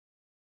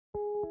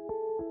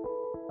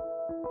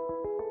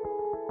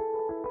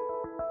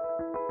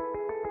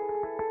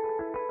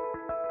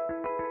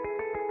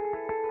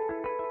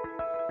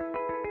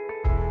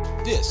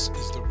This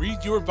is the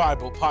Read Your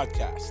Bible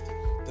podcast,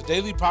 the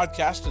daily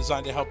podcast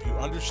designed to help you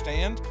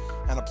understand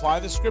and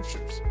apply the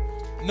scriptures.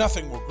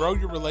 Nothing will grow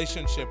your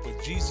relationship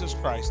with Jesus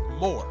Christ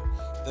more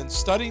than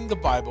studying the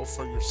Bible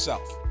for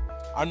yourself.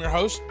 I'm your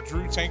host,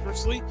 Drew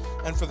Tankersley,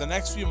 and for the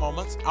next few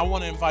moments, I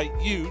want to invite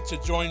you to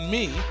join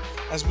me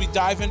as we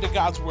dive into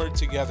God's Word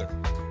together.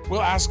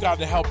 We'll ask God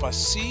to help us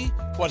see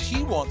what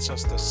He wants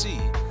us to see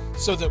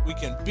so that we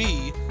can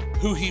be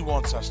who He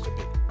wants us to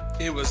be.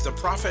 It was the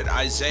prophet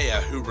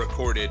Isaiah who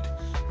recorded,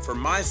 "For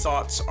my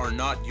thoughts are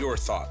not your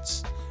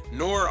thoughts,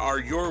 nor are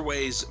your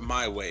ways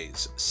my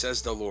ways,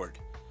 says the Lord.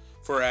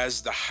 For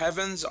as the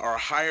heavens are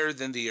higher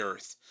than the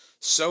earth,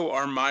 so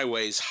are my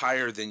ways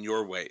higher than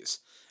your ways,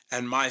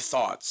 and my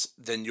thoughts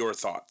than your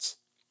thoughts."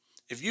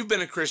 If you've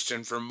been a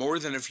Christian for more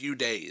than a few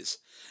days,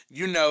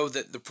 you know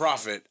that the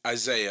prophet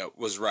Isaiah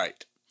was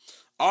right.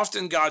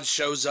 Often God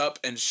shows up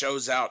and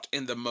shows out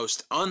in the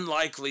most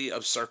unlikely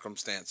of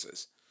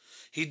circumstances.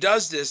 He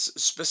does this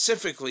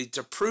specifically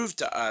to prove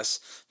to us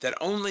that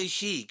only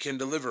He can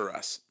deliver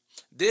us.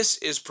 This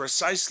is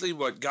precisely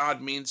what God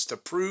means to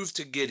prove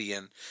to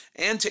Gideon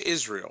and to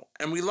Israel,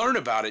 and we learn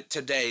about it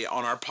today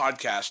on our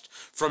podcast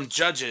from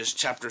Judges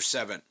chapter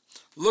 7.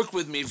 Look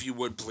with me, if you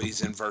would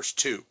please, in verse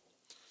 2.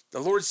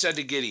 The Lord said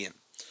to Gideon,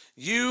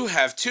 "You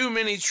have too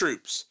many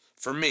troops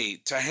for me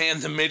to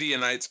hand the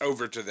Midianites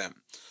over to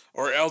them,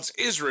 or else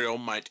Israel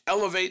might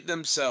elevate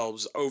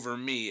themselves over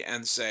me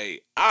and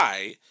say,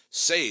 'I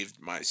saved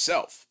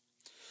myself.'"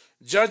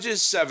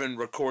 Judges 7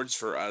 records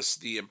for us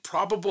the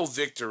improbable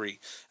victory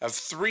of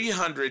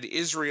 300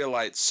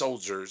 Israelite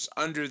soldiers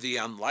under the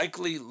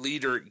unlikely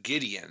leader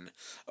Gideon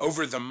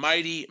over the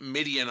mighty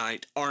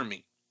Midianite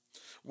army.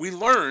 We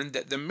learn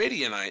that the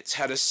Midianites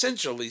had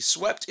essentially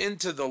swept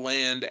into the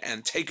land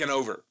and taken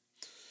over.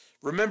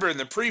 Remember in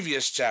the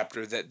previous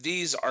chapter that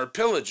these are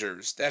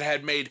pillagers that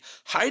had made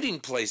hiding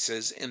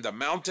places in the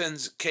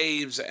mountains,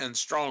 caves, and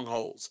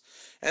strongholds,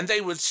 and they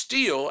would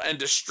steal and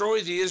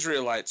destroy the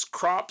Israelites'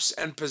 crops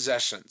and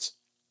possessions.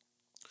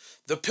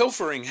 The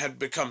pilfering had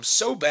become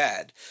so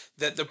bad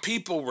that the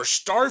people were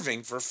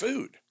starving for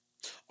food.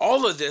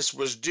 All of this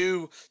was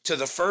due to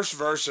the first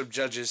verse of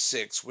Judges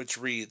 6, which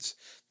reads,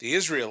 "The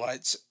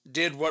Israelites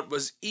did what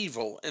was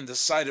evil in the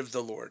sight of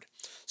the Lord.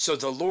 So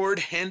the Lord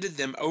handed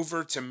them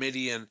over to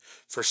Midian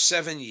for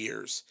 7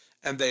 years,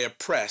 and they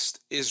oppressed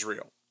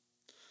Israel."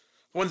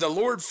 When the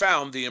Lord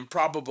found the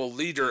improbable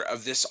leader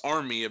of this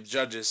army of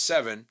Judges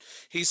 7,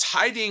 he's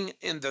hiding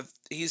in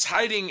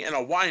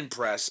a wine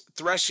press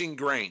threshing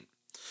grain,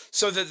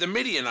 so that the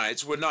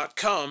Midianites would not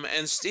come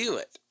and steal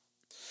it.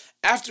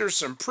 After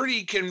some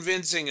pretty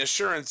convincing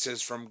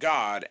assurances from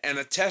God and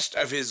a test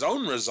of his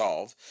own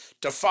resolve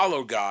to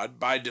follow God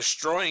by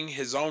destroying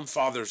his own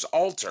father's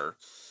altar,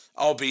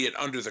 albeit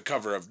under the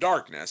cover of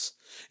darkness,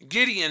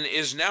 Gideon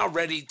is now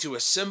ready to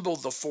assemble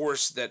the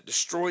force that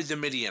destroyed the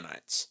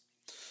Midianites.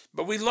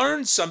 But we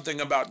learn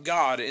something about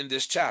God in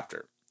this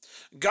chapter.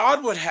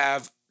 God would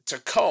have to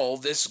cull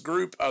this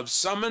group of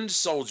summoned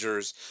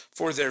soldiers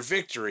for their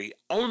victory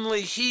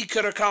only He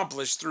could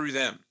accomplish through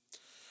them.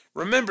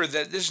 Remember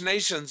that this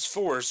nation's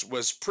force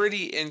was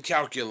pretty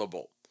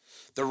incalculable.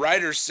 The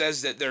writer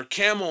says that their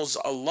camels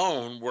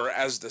alone were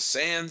as the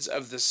sands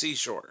of the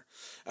seashore,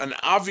 an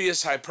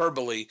obvious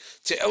hyperbole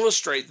to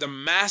illustrate the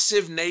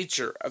massive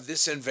nature of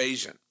this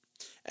invasion.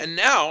 And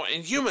now,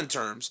 in human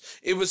terms,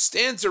 it would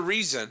stand to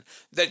reason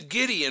that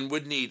Gideon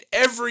would need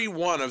every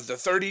one of the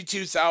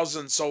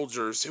 32,000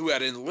 soldiers who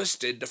had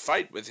enlisted to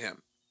fight with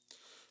him.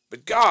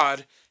 But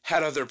God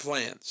had other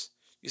plans.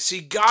 You see,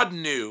 God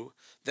knew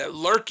that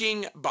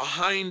lurking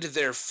behind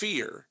their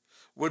fear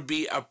would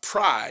be a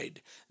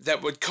pride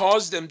that would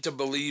cause them to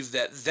believe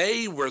that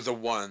they were the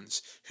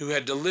ones who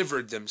had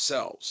delivered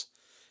themselves.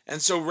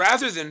 And so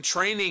rather than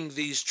training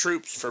these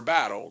troops for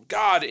battle,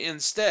 God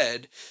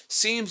instead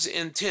seems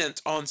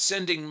intent on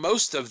sending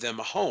most of them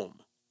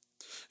home.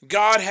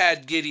 God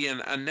had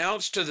Gideon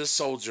announce to the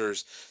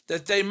soldiers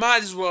that they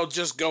might as well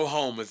just go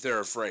home if they're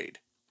afraid.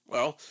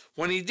 Well,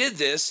 when he did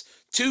this,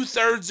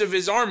 2/3 of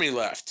his army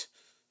left.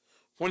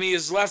 When he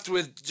is left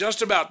with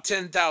just about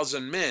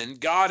 10,000 men,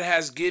 God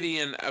has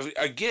Gideon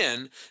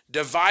again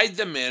divide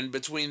the men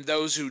between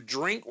those who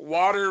drink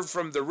water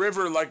from the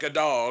river like a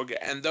dog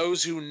and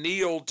those who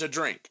kneel to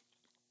drink.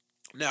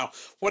 Now,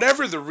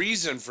 whatever the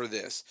reason for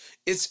this,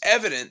 it's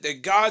evident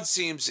that God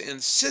seems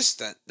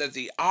insistent that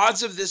the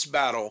odds of this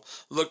battle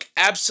look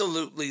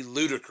absolutely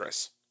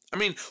ludicrous. I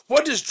mean,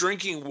 what does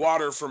drinking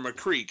water from a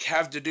creek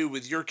have to do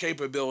with your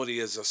capability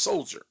as a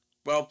soldier?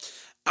 Well,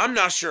 I'm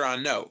not sure I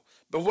know.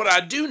 But what I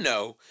do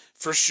know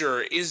for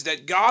sure is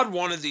that God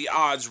wanted the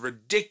odds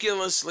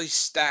ridiculously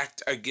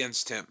stacked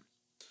against him.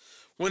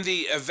 When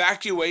the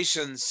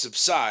evacuation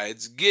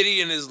subsides,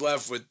 Gideon is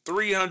left with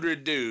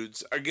 300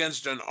 dudes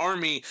against an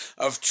army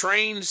of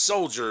trained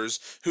soldiers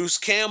whose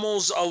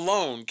camels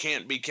alone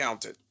can't be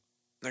counted.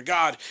 Now,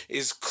 God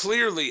is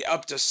clearly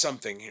up to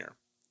something here.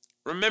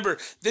 Remember,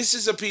 this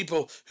is a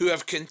people who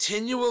have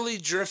continually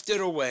drifted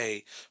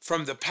away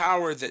from the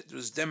power that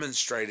was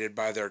demonstrated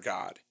by their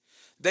God.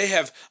 They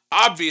have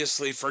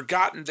obviously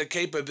forgotten the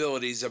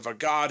capabilities of a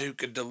God who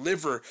could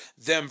deliver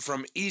them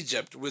from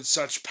Egypt with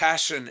such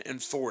passion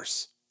and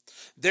force.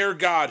 Their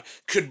God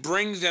could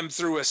bring them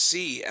through a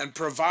sea and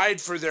provide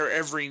for their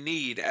every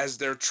need as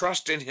their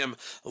trust in him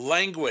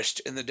languished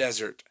in the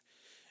desert.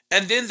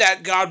 And then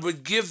that God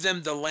would give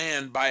them the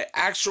land by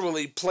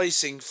actually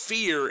placing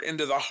fear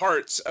into the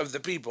hearts of the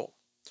people.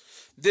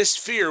 This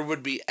fear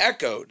would be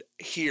echoed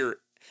here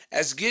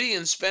as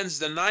Gideon spends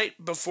the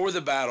night before the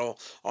battle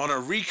on a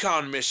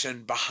recon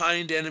mission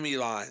behind enemy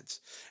lines.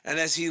 And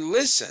as he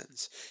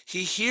listens,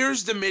 he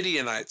hears the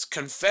Midianites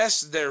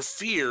confess their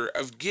fear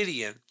of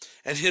Gideon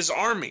and his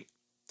army.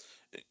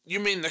 You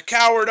mean the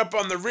coward up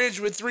on the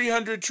ridge with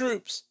 300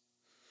 troops?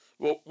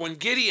 Well, when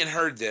Gideon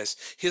heard this,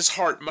 his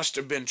heart must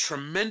have been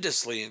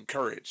tremendously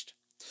encouraged.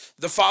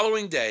 The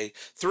following day,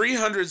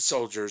 300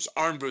 soldiers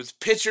armed with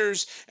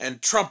pitchers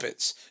and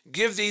trumpets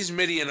give these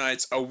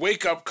Midianites a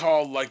wake-up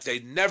call like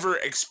they'd never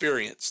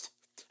experienced.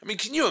 I mean,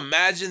 can you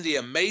imagine the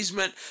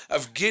amazement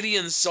of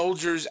Gideon's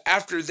soldiers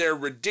after their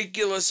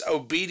ridiculous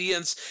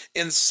obedience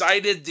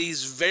incited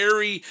these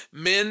very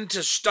men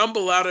to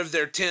stumble out of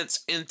their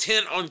tents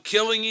intent on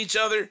killing each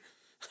other?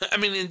 I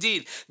mean,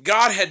 indeed,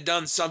 God had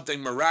done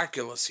something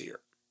miraculous here.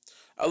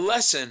 A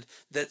lesson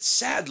that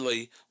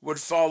sadly would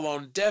fall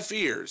on deaf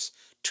ears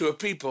to a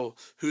people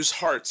whose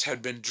hearts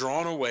had been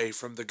drawn away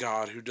from the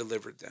God who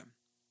delivered them.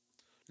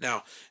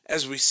 Now,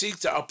 as we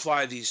seek to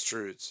apply these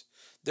truths,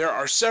 there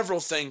are several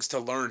things to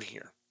learn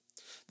here.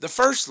 The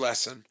first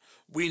lesson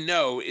we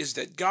know is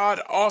that God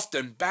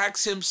often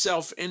backs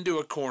himself into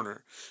a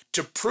corner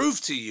to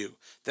prove to you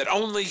that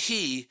only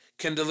he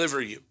can deliver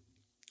you.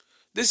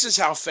 This is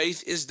how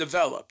faith is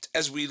developed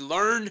as we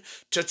learn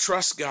to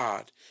trust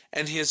God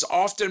and his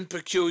often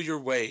peculiar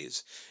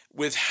ways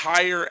with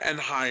higher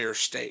and higher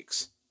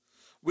stakes.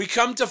 We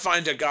come to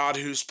find a God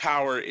whose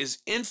power is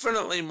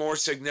infinitely more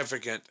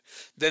significant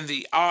than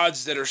the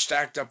odds that are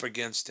stacked up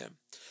against him.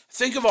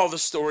 Think of all the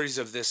stories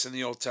of this in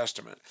the Old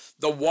Testament.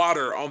 The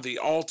water on the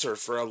altar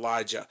for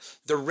Elijah,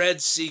 the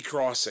Red Sea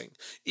crossing,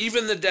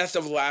 even the death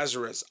of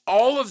Lazarus.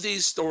 All of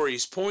these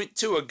stories point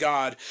to a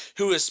God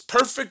who is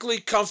perfectly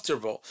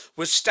comfortable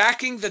with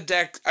stacking the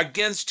deck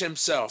against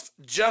himself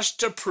just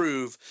to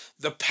prove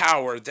the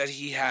power that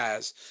he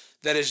has,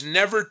 that is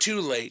never too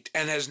late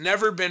and has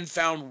never been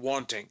found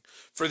wanting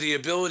for the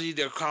ability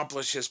to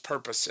accomplish his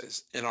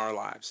purposes in our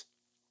lives.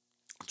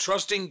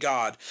 Trusting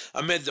God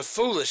amid the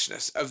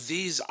foolishness of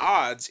these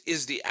odds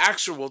is the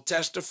actual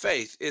test of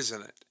faith,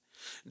 isn't it?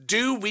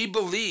 Do we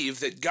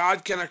believe that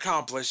God can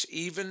accomplish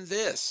even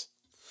this?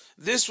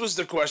 This was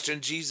the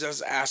question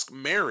Jesus asked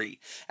Mary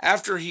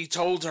after he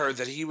told her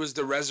that he was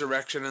the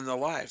resurrection and the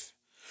life.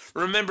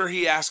 Remember,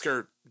 he asked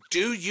her,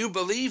 "Do you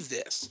believe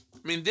this?"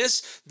 I mean,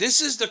 this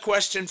is the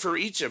question for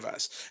each of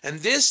us.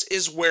 And this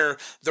is where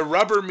the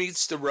rubber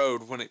meets the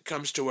road when it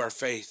comes to our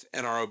faith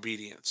and our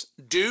obedience.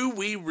 Do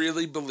we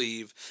really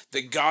believe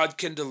that God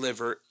can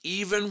deliver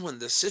even when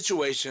the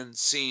situation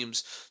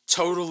seems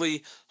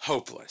totally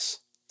hopeless?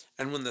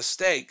 And when the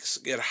stakes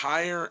get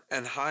higher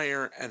and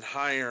higher and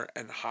higher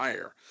and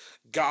higher,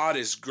 God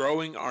is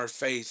growing our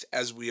faith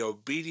as we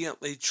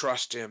obediently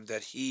trust him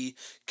that he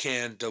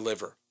can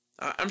deliver.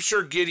 I'm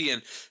sure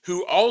Gideon,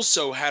 who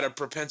also had a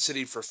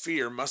propensity for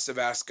fear, must have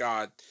asked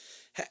God,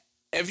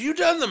 "Have you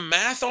done the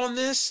math on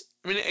this?"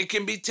 I mean, it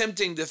can be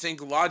tempting to think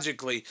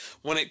logically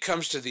when it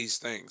comes to these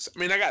things. I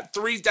mean, I got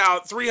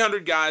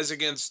 300 guys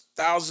against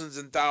thousands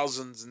and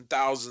thousands and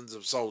thousands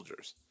of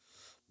soldiers.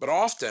 But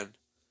often,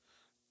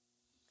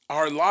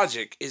 our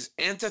logic is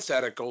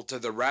antithetical to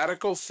the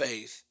radical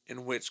faith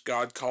in which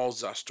God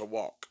calls us to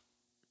walk.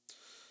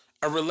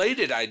 A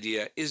related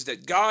idea is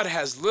that God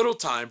has little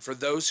time for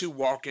those who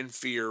walk in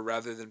fear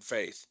rather than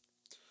faith.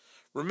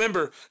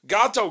 Remember,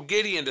 God told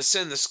Gideon to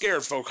send the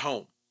scared folk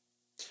home.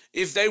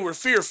 If they were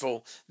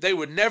fearful, they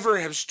would never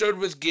have stood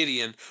with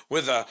Gideon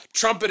with a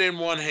trumpet in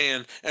one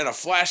hand and a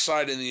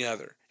flashlight in the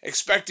other,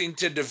 expecting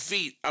to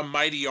defeat a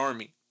mighty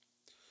army.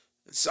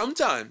 And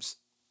sometimes,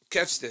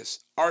 catch this,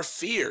 our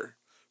fear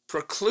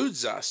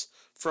precludes us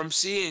from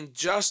seeing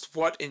just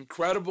what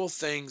incredible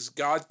things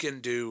God can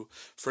do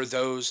for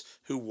those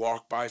who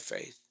walk by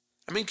faith.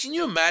 I mean, can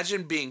you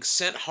imagine being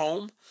sent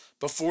home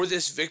before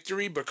this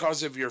victory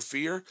because of your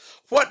fear?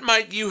 What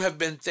might you have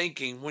been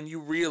thinking when you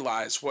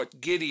realized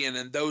what Gideon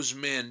and those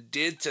men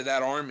did to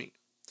that army?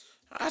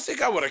 I think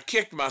I would have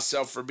kicked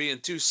myself for being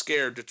too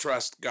scared to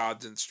trust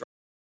God's instructions.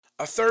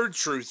 A third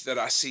truth that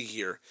I see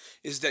here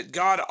is that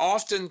God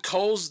often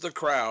culls the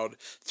crowd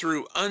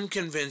through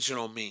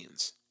unconventional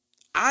means.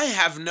 I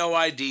have no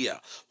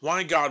idea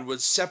why God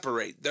would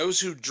separate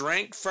those who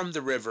drank from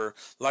the river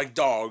like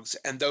dogs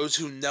and those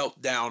who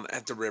knelt down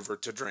at the river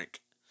to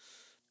drink.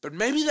 But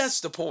maybe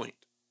that's the point.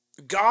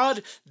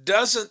 God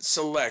doesn't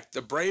select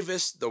the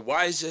bravest, the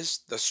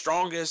wisest, the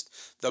strongest,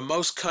 the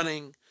most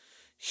cunning.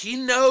 He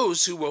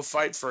knows who will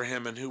fight for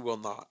him and who will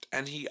not.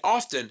 And he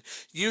often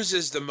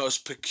uses the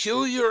most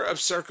peculiar of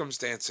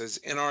circumstances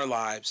in our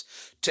lives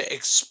to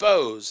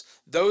expose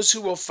those who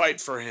will fight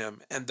for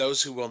him and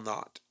those who will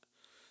not.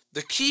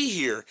 The key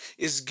here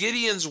is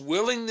Gideon's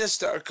willingness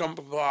to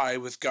comply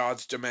with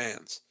God's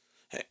demands.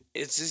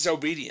 It's his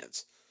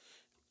obedience.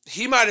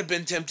 He might have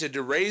been tempted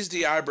to raise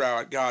the eyebrow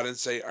at God and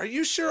say, "Are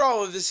you sure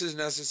all of this is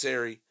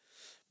necessary?"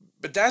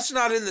 But that's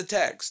not in the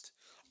text.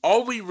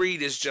 All we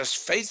read is just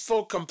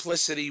faithful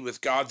complicity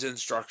with God's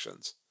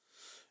instructions.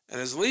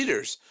 And as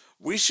leaders,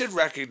 we should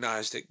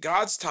recognize that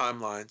God's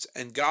timelines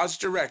and God's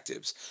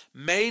directives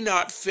may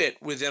not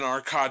fit within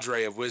our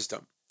cadre of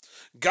wisdom.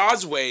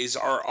 God's ways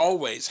are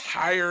always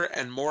higher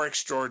and more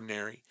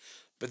extraordinary,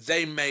 but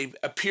they may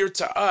appear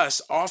to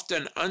us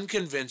often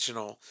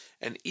unconventional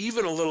and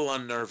even a little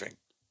unnerving.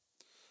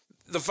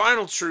 The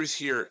final truth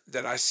here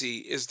that I see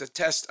is the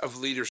test of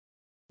leadership.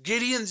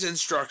 Gideon's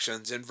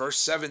instructions in verse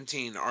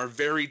 17 are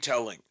very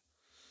telling.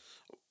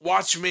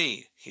 "Watch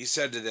me," he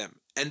said to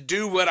them, "and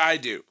do what I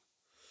do.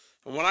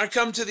 And when I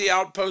come to the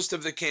outpost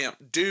of the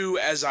camp, do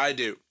as I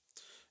do."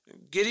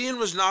 Gideon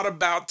was not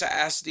about to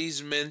ask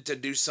these men to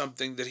do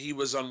something that he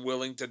was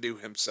unwilling to do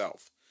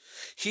himself.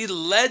 He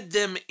led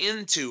them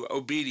into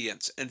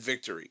obedience and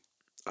victory.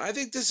 I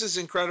think this is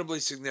incredibly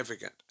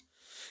significant.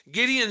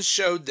 Gideon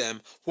showed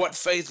them what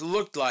faith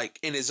looked like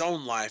in his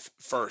own life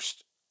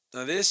first.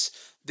 Now this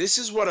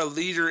is what a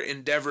leader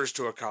endeavors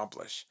to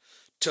accomplish.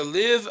 To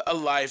live a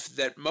life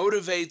that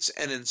motivates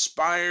and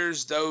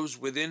inspires those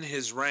within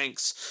his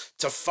ranks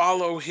to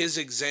follow his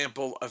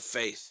example of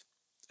faith.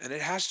 And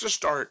it has to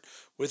start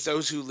with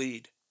those who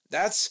lead.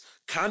 That's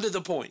kind of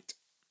the point.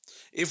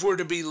 If we're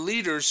to be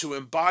leaders who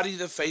embody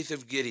the faith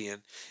of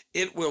Gideon,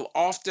 it will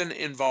often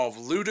involve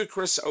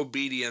ludicrous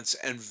obedience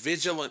and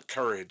vigilant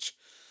courage.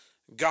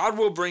 God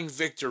will bring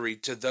victory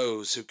to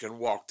those who can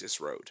walk this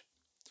road.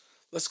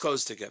 Let's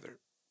close together.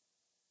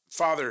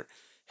 Father,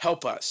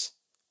 help us.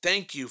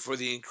 Thank you for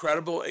the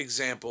incredible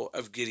example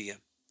of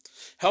Gideon.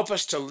 Help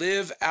us to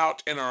live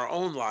out in our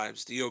own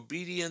lives the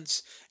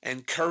obedience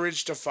and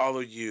courage to follow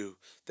you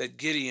that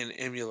Gideon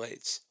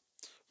emulates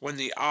when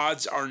the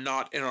odds are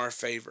not in our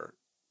favor.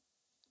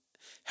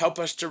 Help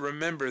us to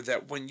remember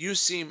that when you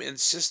seem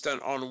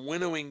insistent on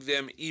winnowing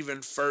them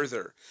even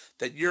further,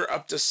 that you're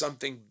up to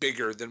something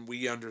bigger than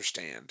we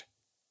understand.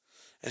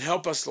 And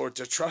help us, Lord,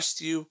 to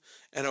trust you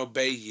and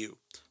obey you,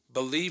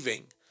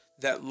 believing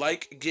that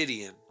like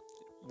Gideon,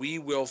 we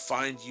will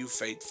find you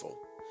faithful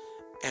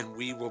and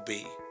we will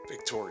be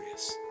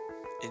victorious.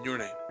 In your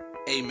name,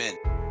 amen.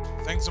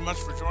 Thanks so much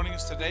for joining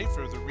us today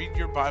for the Read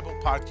Your Bible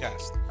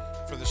podcast.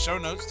 For the show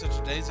notes to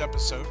today's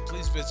episode,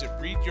 please visit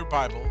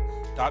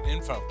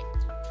readyourbible.info.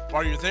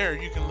 While you're there,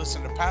 you can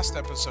listen to past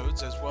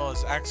episodes as well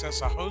as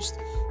access a host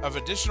of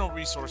additional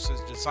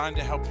resources designed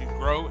to help you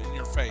grow in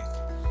your faith.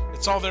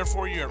 It's all there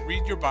for you at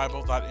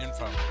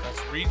readyourbible.info. That's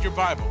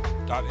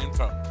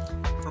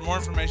readyourbible.info. For more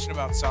information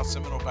about South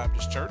Seminole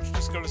Baptist Church,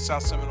 just go to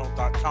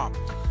southseminole.com.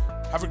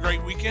 Have a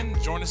great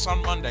weekend. Join us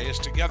on Monday as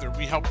together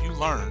we help you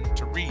learn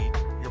to read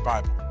your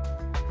Bible.